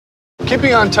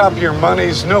Keeping on top of your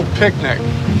money's no picnic.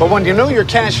 But when you know your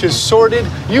cash is sorted,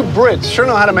 you Brits sure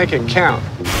know how to make it count.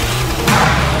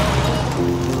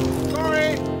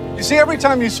 Sorry. You see, every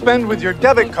time you spend with your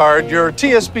debit card, your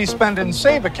TSB Spend and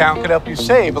Save account could help you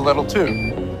save a little,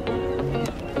 too.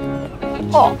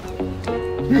 Oh,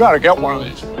 you gotta get one of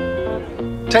these.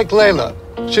 Take Layla.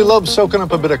 She loves soaking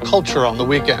up a bit of culture on the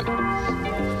weekend.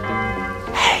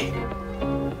 Hey,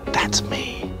 that's me.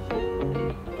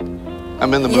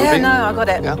 I'm in the movie. Yeah, no, I got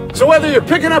it. Yeah. So whether you're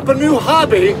picking up a new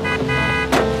hobby...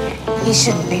 He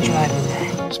shouldn't be driving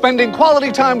that. Spending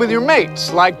quality time with your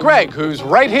mates, like Greg, who's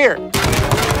right here.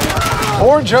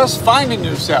 Or just finding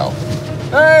yourself.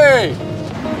 Hey!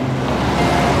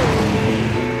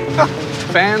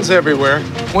 Fans everywhere.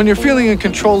 When you're feeling in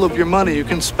control of your money, you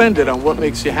can spend it on what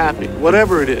makes you happy.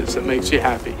 Whatever it is that makes you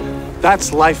happy.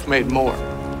 That's life made more.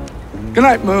 Good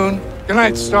night, moon. Good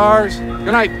night, stars.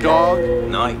 Good night, dog.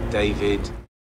 Night, David.